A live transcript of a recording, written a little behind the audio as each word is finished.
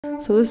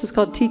So this is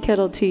called Tea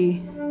Kettle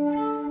Tea.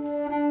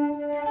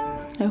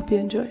 I hope you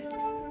enjoy it.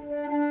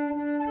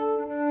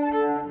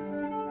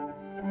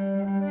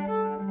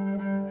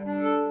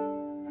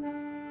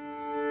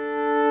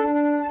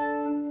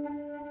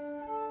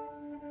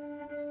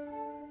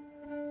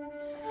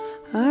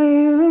 I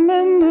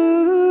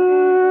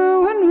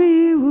remember when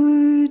we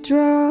would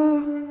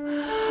draw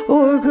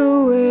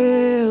orca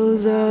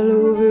whales all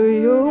over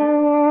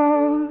your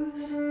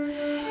walls,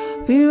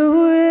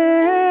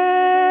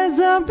 pirouettes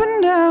up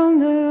and down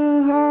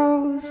the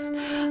house.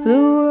 The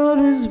world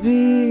was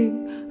big,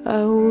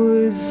 I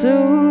was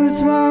so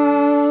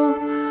small.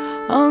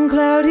 On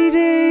cloudy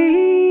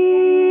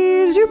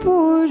days you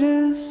poured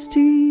us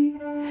tea,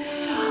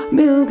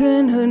 milk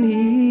and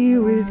honey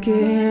with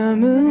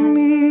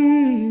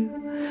chamomile.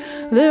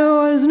 There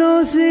was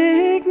no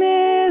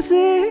sickness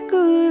it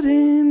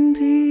couldn't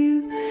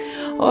heal,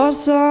 or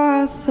so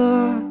I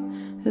thought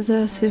as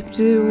I sipped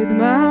it with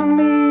my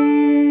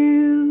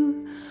meal.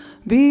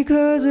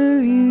 Because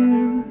of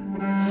you,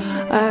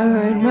 I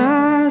write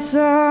my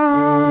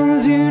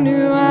songs. You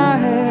knew I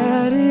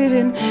had it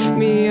in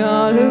me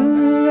all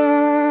along.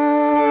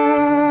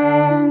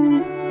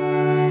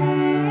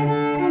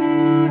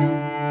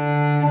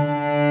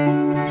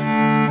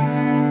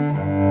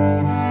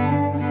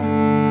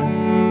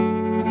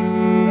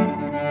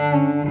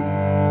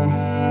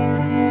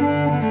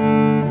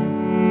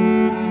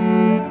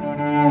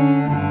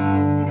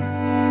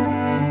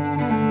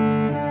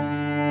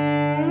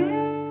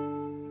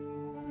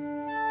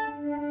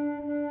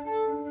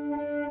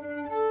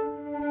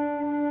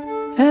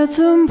 At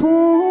some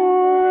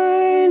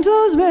point,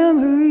 those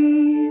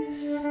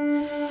memories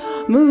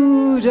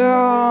moved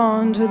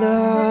on to the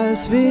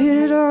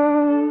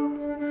hospital.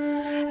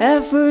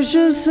 At first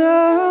just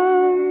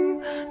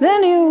some,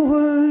 then it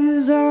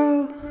was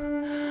all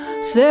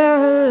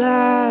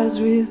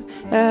sterilized with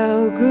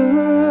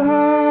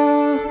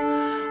alcohol.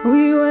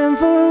 We went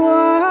for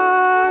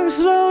walks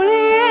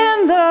slowly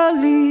in the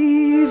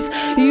leaves.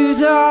 You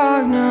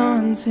talk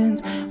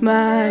nonsense,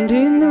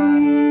 minding the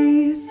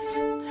weeds.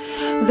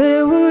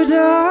 There were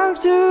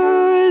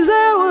doctors,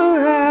 there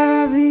were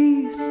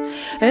Abbeys,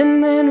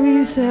 and then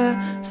we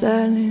sat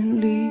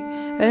silently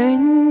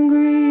and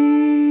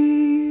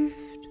grieved.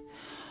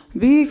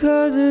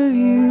 Because of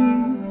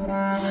you,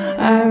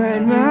 I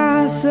write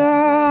my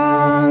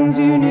songs.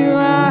 You knew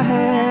I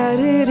had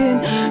it in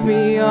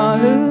me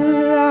all along.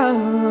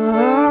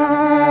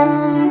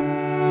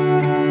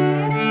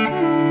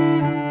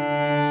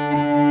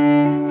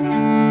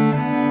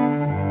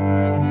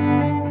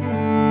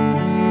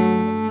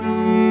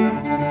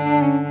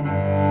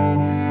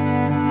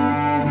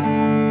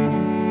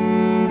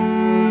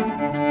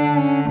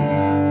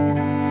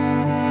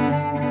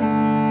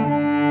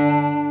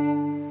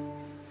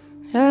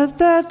 At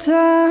that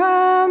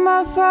time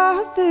I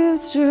thought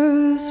this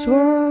just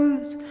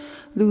was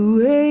the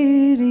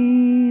way it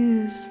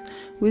is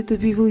with the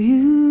people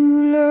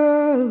you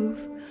love.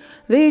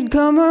 They'd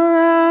come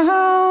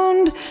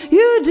around,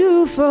 you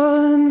do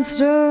fun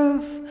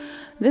stuff,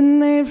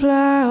 then they'd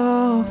fly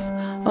off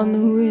on the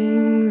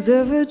wings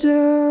of a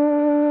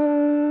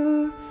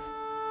dove.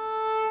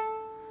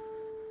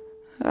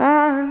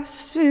 I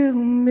still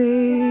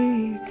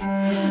make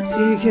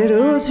tea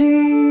kettle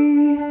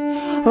tea,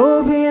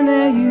 hoping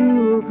that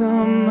you'll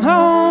come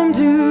home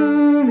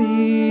to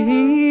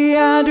me.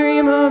 I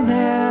dream of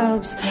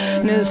naps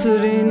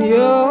nestled in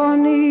your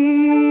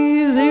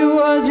knees. It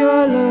was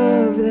your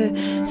love that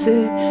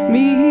set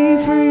me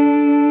free.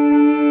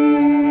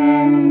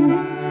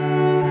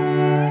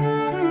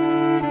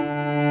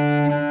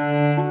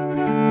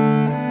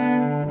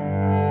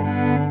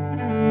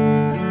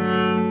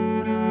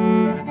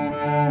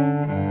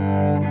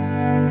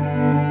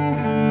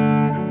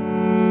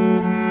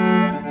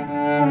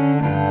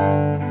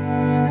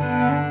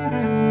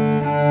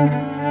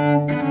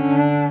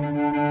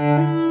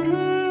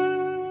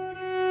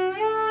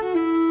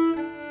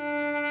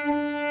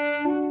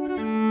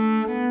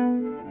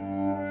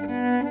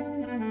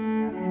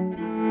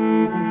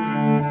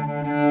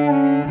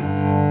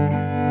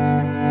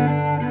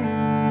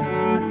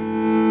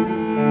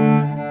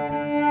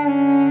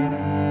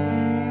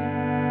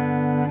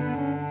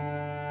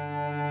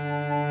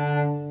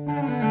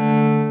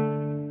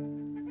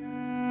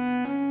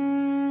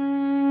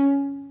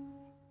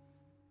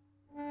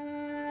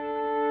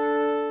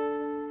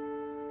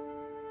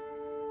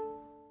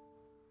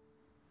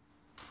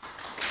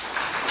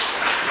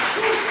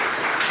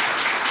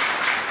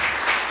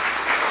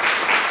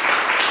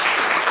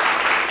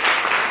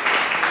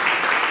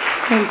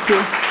 Thank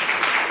you.